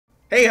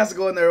Hey, how's it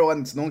going everyone?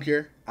 It's Nonk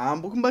here,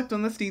 and welcome back to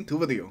another Steam 2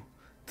 video.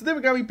 Today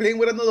we're gonna be playing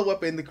with another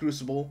weapon, the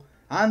Crucible,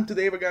 and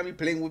today we're gonna be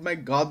playing with my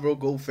Godbro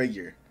Gold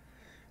figure.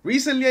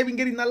 Recently I've been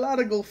getting a lot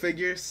of gold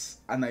figures,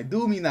 and I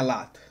do mean a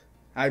lot.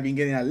 I've been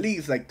getting at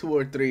least like 2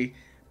 or 3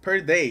 per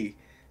day,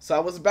 so I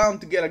was bound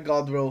to get a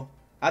Godbro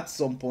at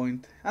some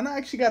point, and I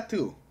actually got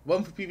 2.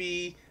 One for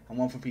PvE and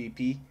one for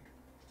PvP.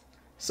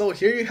 So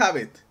here you have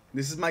it.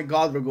 This is my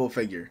Godbro Gold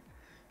figure.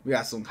 We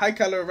got some high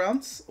caliber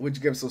rounds,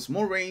 which gives us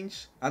more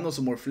range and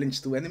also more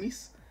flinch to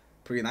enemies.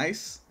 Pretty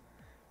nice.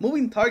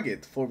 Moving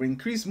target for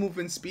increased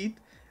movement speed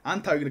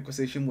and target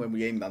acquisition when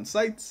we aim down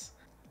sights.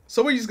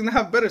 So we're just gonna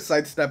have better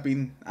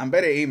sidestepping and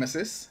better aim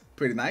assist.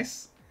 Pretty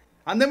nice.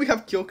 And then we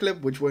have kill clip,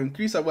 which will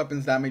increase our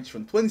weapon's damage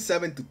from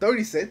 27 to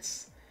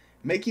 36,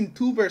 making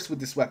 2 bursts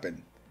with this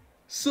weapon.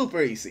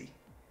 Super easy.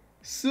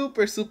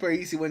 Super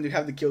easy when you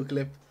have the kill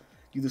clip.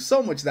 You do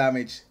so much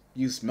damage,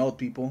 you smelt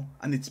people,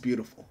 and it's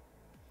beautiful.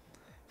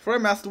 For our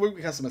masterwork,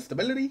 we have some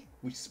stability,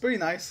 which is pretty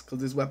nice because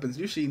these weapons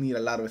usually need a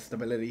lot of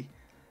stability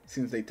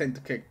since they tend to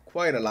kick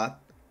quite a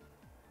lot.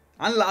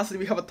 And lastly,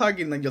 we have a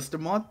targeting adjuster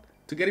mod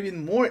to get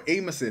even more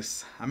aim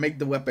assist and make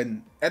the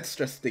weapon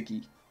extra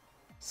sticky.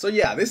 So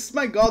yeah, this is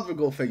my Godbro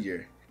Gold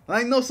figure. And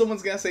I know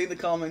someone's gonna say in the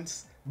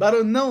comments, but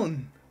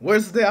unknown,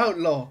 where's the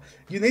outlaw?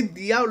 You need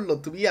the outlaw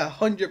to be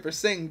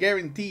 100%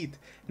 guaranteed,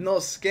 no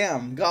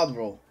scam,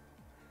 Godbro.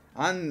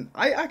 And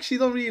I actually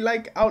don't really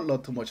like outlaw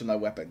too much on my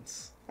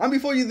weapons. And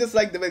before you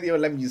dislike the video,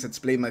 let me just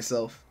explain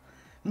myself.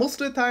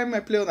 Most of the time I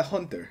play on a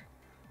hunter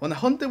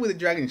with a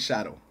dragon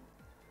shadow.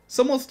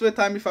 So most of the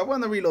time if I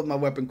want to reload my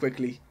weapon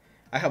quickly,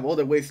 I have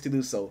other ways to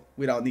do so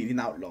without needing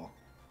outlaw.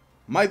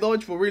 My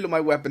dodge will reload my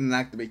weapon and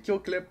activate kill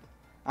clip,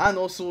 and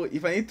also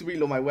if I need to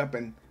reload my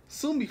weapon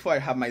soon before I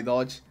have my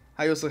dodge,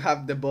 I also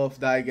have the buff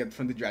that I get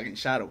from the dragon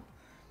shadow,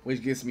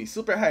 which gives me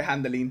super high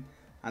handling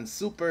and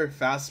super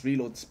fast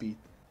reload speed.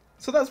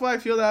 So that's why I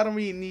feel that I don't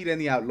really need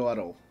any outlaw at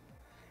all.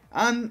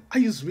 And I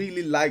just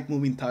really like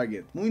moving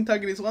target. Moving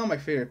target is one of my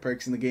favorite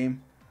perks in the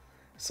game,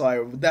 so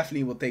I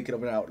definitely will take it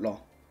over outlaw.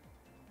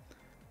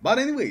 But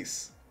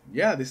anyways,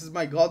 yeah, this is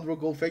my Godbro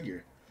Gold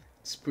figure.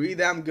 It's pretty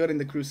damn good in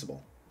the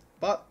Crucible.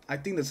 But I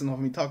think that's enough of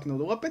me talking about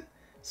the weapon,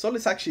 so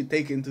let's actually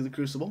take it into the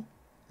Crucible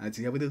and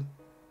see how we do.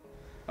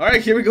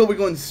 Alright, here we go. We're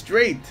going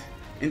straight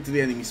into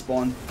the enemy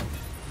spawn.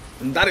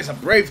 And that is a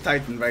brave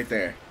Titan right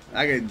there.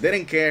 That guy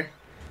didn't care.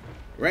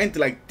 Ran into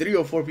like 3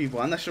 or 4 people.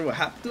 I'm not sure what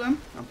happened to him.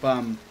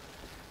 I'm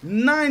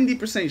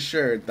 90%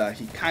 sure that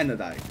he kinda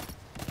died.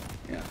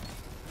 Yeah.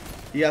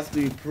 He has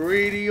to be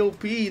pretty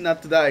OP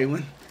not to die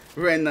when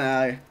ran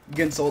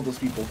against all those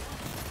people.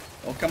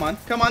 Oh, come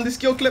on, this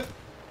kill clip.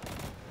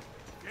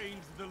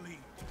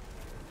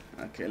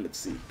 Okay, let's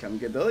see. Can we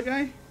get the other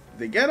guy? Did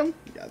they get him?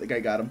 Yeah, the guy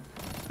got him.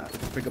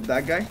 Let's pick up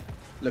that guy.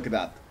 Look at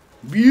that.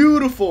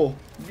 Beautiful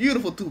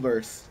 2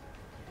 bursts.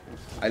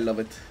 I love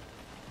it.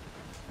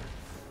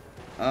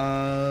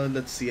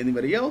 Let's see,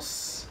 anybody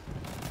else?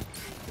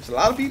 There's a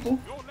lot of people.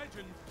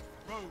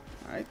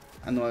 Alright,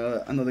 I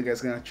know another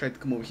guy's gonna try to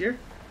come over here,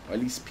 or at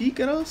least peek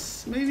at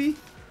us, maybe.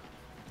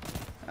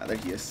 Ah, there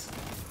he is.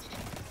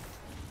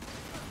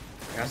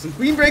 I have some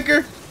Queen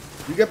Breaker.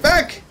 You get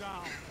back.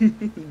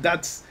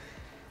 That's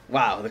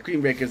wow. The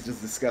Queen Breaker is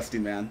just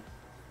disgusting, man.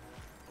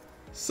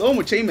 So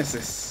much aim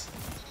assist.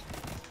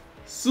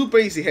 Super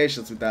easy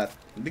headshots with that.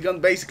 The gun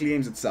basically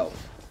aims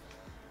itself.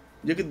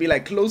 You could be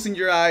like closing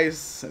your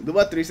eyes, do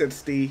a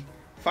 360,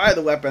 fire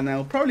the weapon, and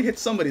it'll probably hit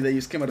somebody that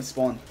just came out of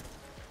spawn.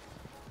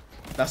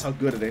 That's how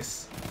good it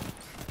is.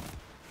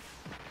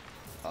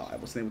 Oh, I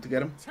wasn't able to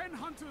get him.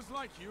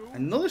 I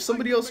know there's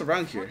somebody else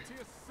around here.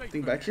 I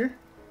think back here.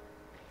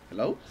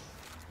 Hello?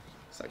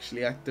 Let's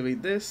actually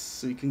activate this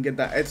so we can get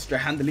that extra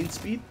handling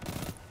speed.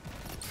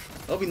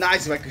 It would be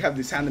nice if I could have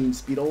this handling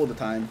speed all the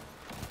time.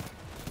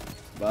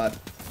 But,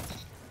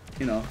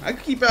 you know, I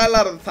could keep it a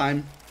lot of the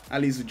time.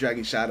 At least with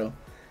Dragon Shadow.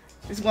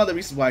 This is one of the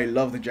reasons why I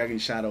love the Dragon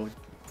Shadow.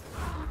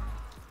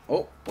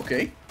 Oh,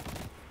 okay.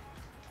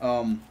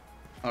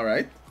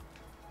 Alright.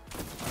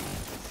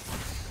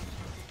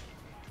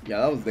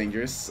 Yeah, that was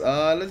dangerous.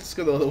 Let's just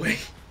go the other way.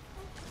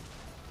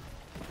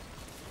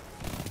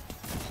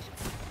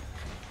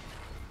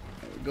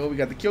 There we go, we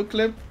got the kill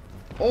clip.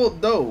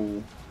 Although,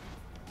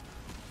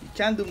 you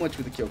can't do much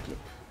with the kill clip.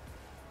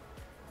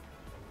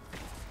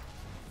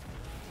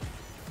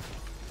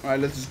 Alright,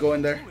 let's just go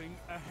in there.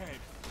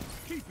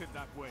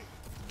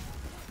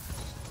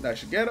 That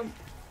should get him.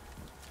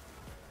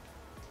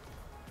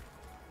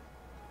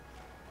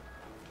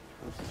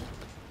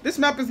 This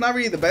map is not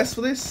really the best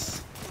for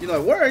this. You know,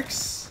 it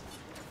works,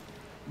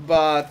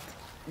 but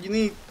you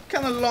need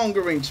kind of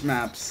longer range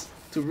maps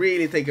to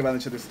really take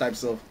advantage of these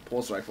types of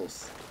pulse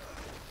rifles.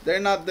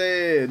 They're not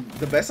the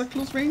best at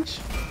close range.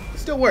 They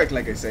still work,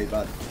 like I say,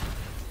 but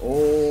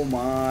oh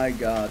my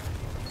god.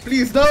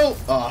 Please no!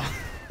 Oh.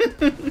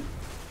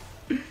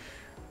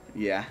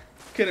 Yeah,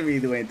 couldn't really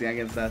do anything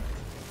against that.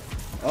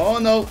 Oh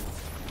no!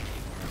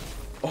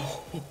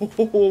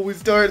 Oh, we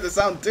still heard the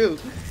sound too.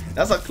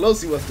 That's how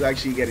close he was to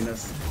actually getting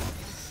us.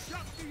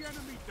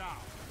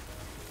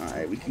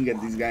 Alright, we can get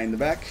this guy in the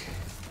back.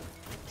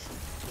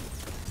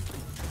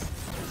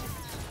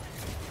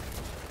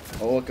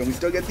 Oh, can we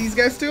still get these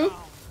guys too?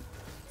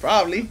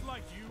 Probably.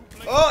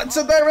 Oh, it's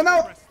a there and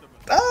out.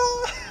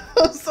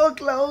 Ah, so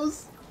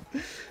close.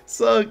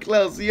 So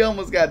close. He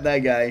almost got that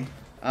guy.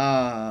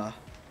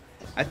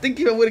 I think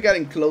if I would have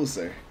gotten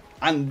closer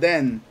and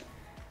then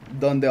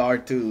done the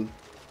R2,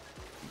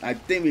 I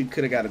think we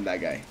could have gotten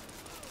that guy.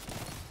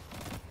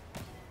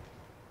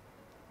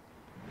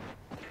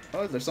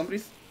 Oh, is there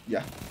somebody?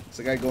 Yeah, it's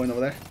a guy going over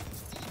there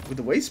with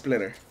the wave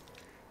splitter.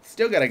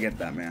 Still gotta get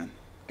that, man.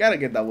 Gotta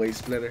get that wave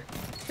splitter.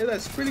 Yeah,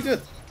 that's pretty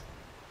good.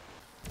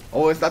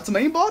 Oh, is that some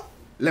aimbot?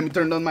 Let me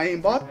turn on my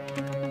aimbot.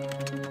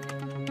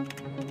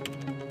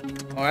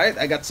 Alright,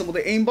 I got some of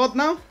the aimbot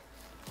now.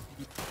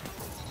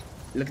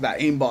 Look at that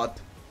aimbot.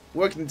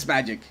 Working its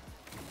magic.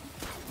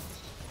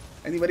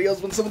 Anybody else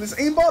want some of this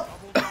aimbot?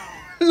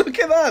 Look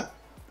at that.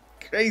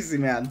 Crazy,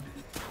 man.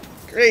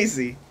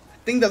 Crazy. I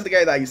think that's the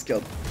guy that I just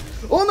killed.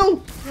 Oh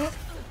no!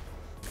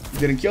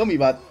 Didn't kill me,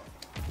 but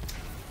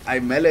I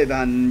meleeed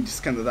and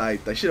just kind of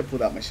died. I should have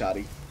pulled out my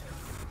shotty.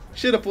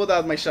 Should have pulled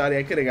out my shotty.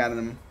 I could have gotten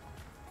him,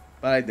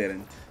 but I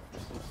didn't.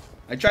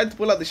 I tried to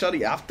pull out the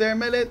shotty after I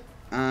meleeed,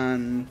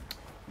 and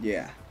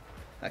yeah,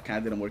 that kind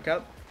of didn't work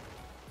out.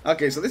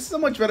 Okay, so this is a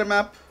much better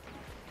map.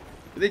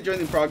 We did join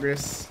in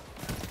progress.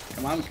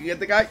 Come on, we can get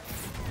the guy.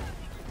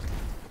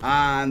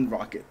 And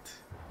rocket.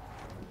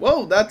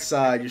 Whoa, that's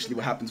usually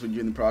what happens when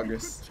you're in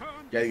progress.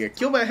 You either get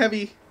killed by a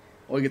heavy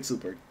or you get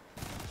supered.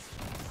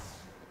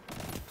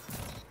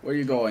 Where are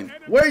you going?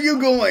 Where are you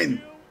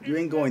going? You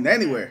ain't going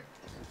anywhere.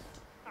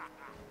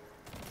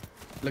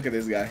 Look at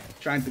this guy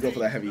trying to go for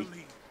that heavy.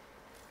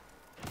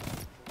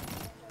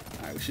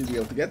 Alright, we should be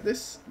able to get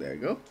this. There you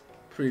go.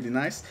 Pretty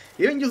nice.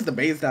 Even just the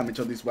base damage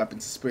on these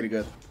weapons is pretty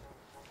good.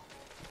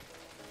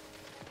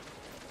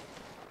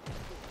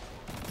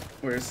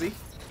 Where is he?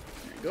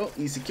 There you go.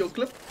 Easy kill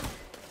clip.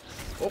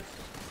 Oh.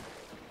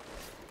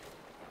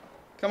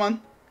 Come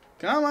on.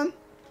 Come on.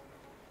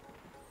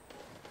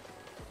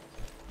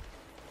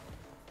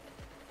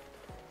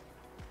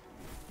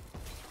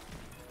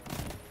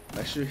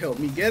 That should help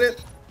me get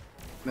it.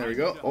 There we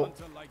go. Oh.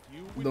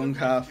 Don't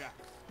have...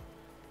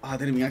 Ah,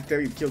 didn't even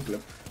activate the kill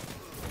clip.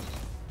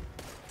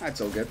 That's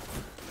all good.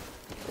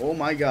 Oh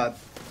my god.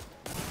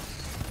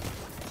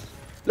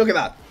 Look at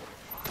that.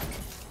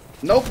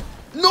 Nope.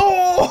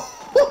 No!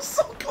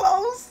 So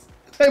close.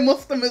 I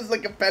must have missed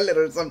like a pellet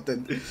or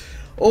something.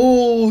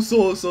 Oh,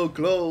 so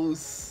close.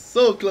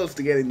 So close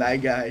to getting that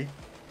guy.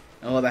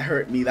 Oh, that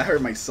hurt me. That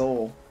hurt my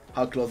soul.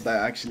 How close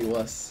that actually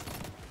was.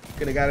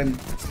 Could have gotten...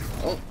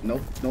 Oh,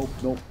 nope.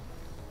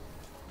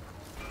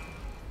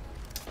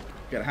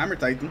 Got a Hammer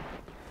Titan.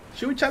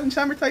 Should we challenge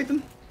Hammer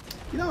Titan?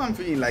 You know, I'm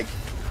feeling like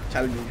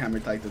challenging Hammer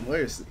Titan.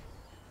 Where is he?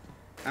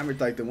 Hammer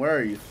Titan, where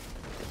are you?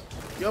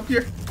 You up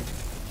here?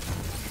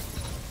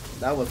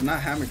 That was not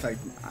Hammer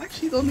Titan. I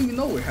actually don't even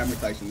know where Hammer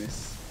Titan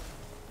is.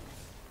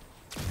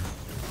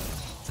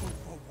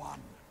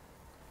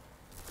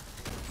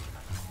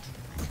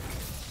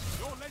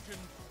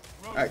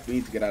 Alright, we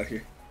need to get out of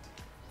here.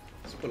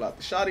 Let's pull out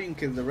the shotty in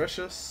case they rush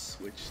us,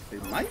 which they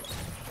might.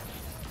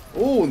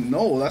 Oh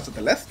no, that's a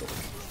Telesto.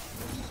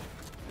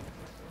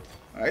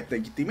 Alright,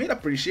 thank you, teammate.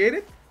 Appreciate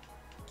it.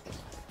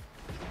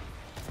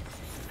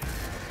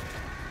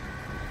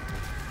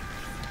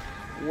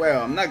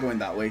 Well, I'm not going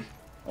that way.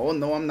 Oh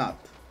no, I'm not.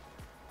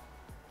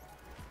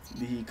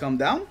 Did he come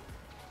down?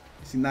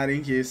 Is he not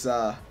in his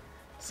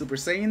Super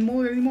Saiyan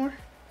mode anymore?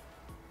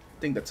 I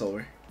think that's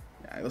over.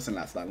 Yeah, it doesn't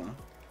last that long.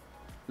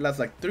 It lasts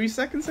like 3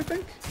 seconds, I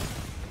think.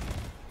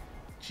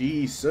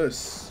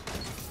 Jesus.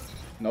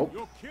 Nope.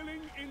 Your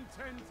killing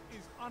intent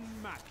is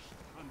unmatched,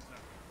 Hunter.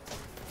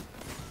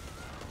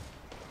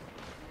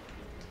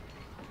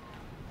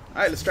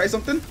 Alright, let's try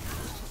something.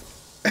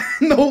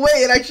 No way,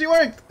 it actually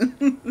worked.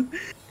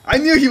 I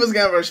knew he was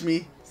gonna rush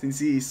me since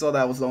he saw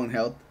that I was low in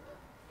health.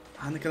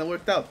 And it kinda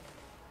worked out.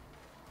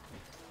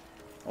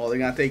 Oh, they're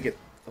gonna take it.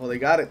 Oh, they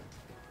got it.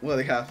 What do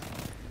they have?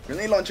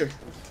 Grenade launcher.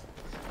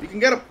 We can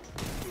get him.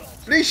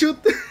 Please shoot.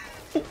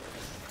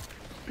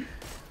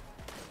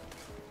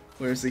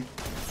 Where is he?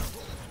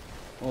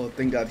 Oh,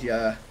 thank God he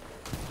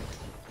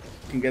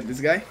can get this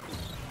guy.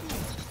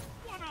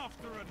 One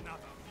after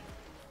another.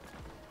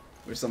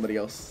 Where's somebody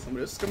else?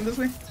 Somebody else coming this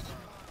way?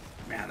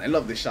 Man, I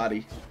love this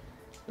shotty.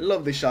 I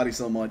love this shotty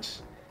so much.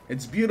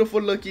 It's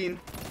beautiful looking.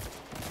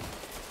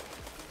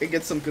 It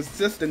gets some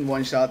consistent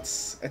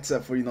one-shots,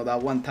 except for, you know,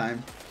 that one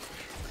time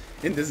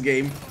in this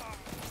game.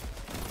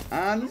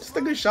 And it's just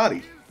a good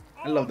shotty.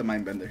 I love the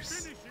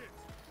Mindbenders.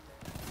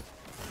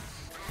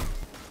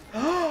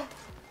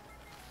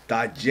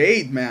 That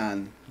Jade,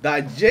 man.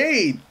 That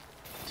Jade.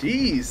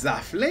 Jeez,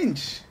 that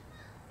flinch.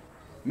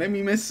 Made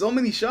me miss so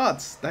many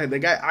shots. That the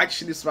guy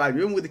actually survived,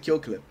 even with the kill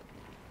clip.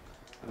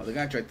 Oh, the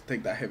guy tried to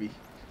take that heavy.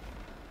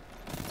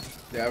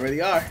 They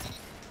already are.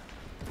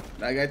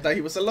 That guy thought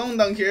he was alone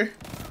down here.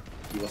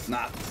 He was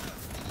not.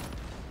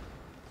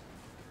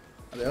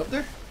 Are they up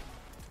there?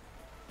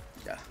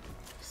 Yeah,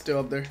 still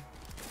up there.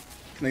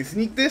 Can I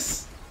sneak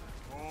this?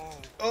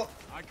 Oh,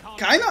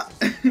 kinda.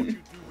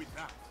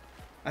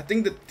 I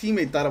think the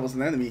teammate thought I was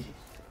an enemy.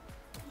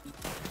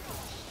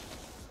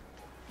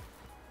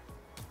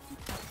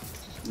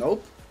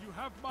 Nope. You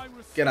have my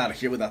respect. Get out of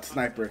here with that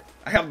sniper.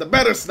 I have the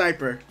better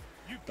sniper.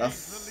 You gained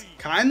That's the lead.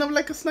 kind of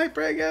like a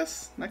sniper, I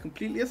guess. Not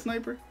completely a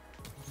sniper.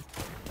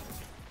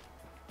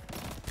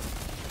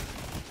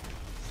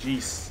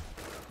 Jeez.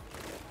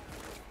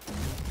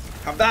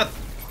 Have that.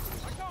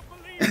 I can't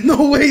believe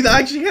No way,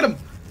 that actually hit him.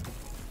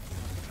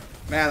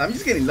 Man, I'm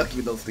just getting lucky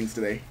with those things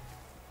today.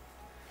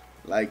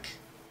 Like,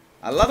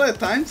 a lot of the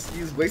times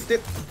you just waste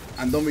it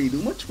and don't really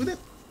do much with it.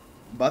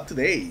 But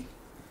today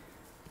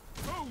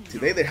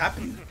they're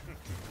happening.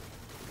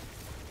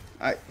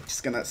 Alright,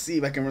 just gonna see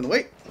if I can run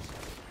away.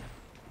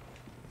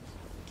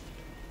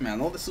 Man,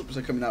 all the supers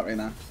are coming out right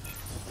now.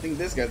 I think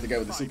this guy's the guy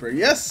with the super.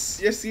 Yes,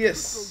 yes, he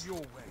is. Go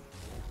your way.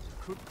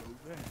 Could go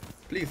there.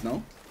 Please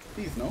no,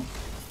 please no.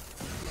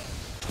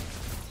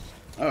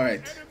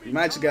 Alright, we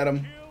managed to get him.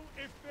 Kill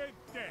if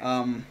they're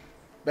dead.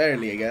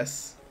 Barely, I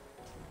guess.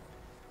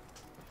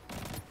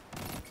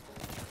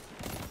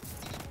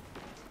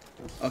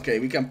 Okay,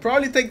 we can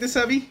probably take this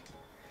heavy.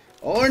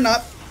 Or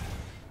not.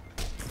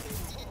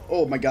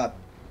 Oh my god.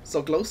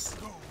 So close.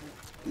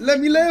 Let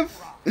me live.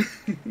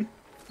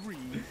 Three.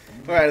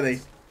 Where are they?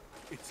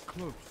 It's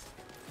close.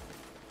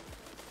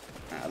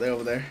 Ah, they're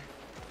over there.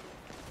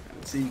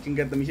 Let's see if we can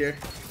get them here.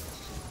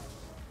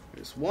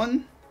 There's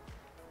one.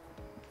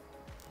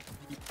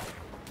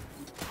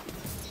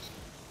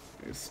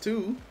 There's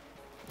two.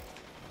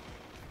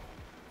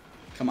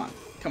 Come on.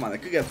 Come on, I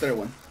could get a third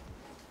one.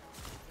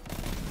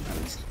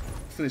 Let's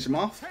finish him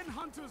off. 10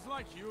 hunters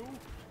like you.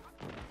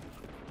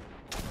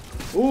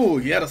 Ooh,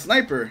 he had a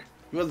sniper.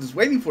 He was just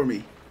waiting for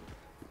me.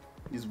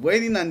 He's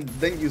waiting and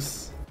then you...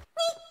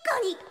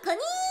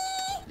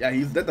 Yeah,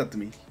 he's dead that to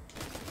me.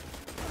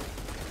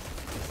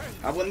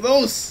 Have one of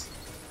those.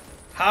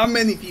 How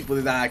many people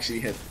did that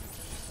actually hit?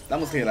 That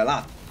must hit a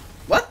lot.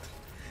 What?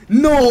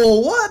 No,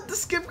 what? The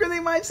skip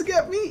grenade managed to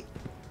get me?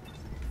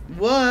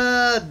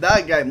 What?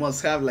 That guy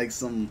must have like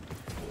some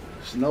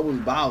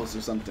Chernobyl bows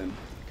or something.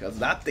 Because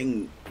that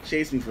thing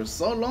chased me for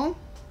so long.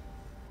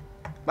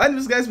 But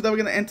anyways guys, with that we're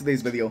going to end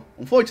today's video.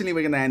 Unfortunately,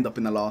 we're going to end up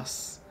in a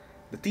loss.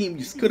 The team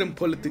just couldn't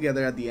pull it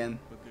together at the end.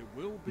 But there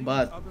will be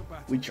But other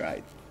battles. we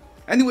tried.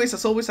 Anyways,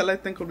 as always, I'd like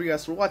to thank all of you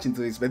guys for watching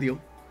today's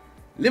video.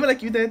 Leave it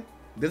like you did,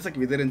 dislike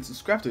if you didn't,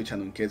 subscribe to the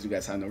channel in case you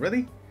guys haven't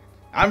already.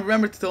 And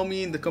remember to tell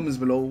me in the comments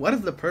below what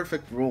is the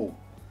perfect role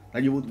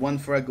that you would want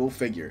for a Go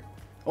figure.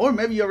 Or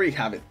maybe you already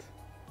have it.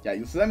 Yeah,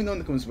 just let me know in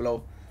the comments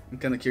below. I'm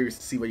kind of curious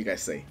to see what you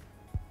guys say.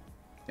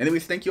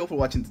 Anyways, thank you all for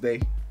watching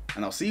today,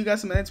 and I'll see you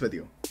guys in my next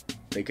video.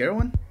 Take care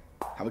everyone,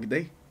 have a good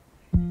day.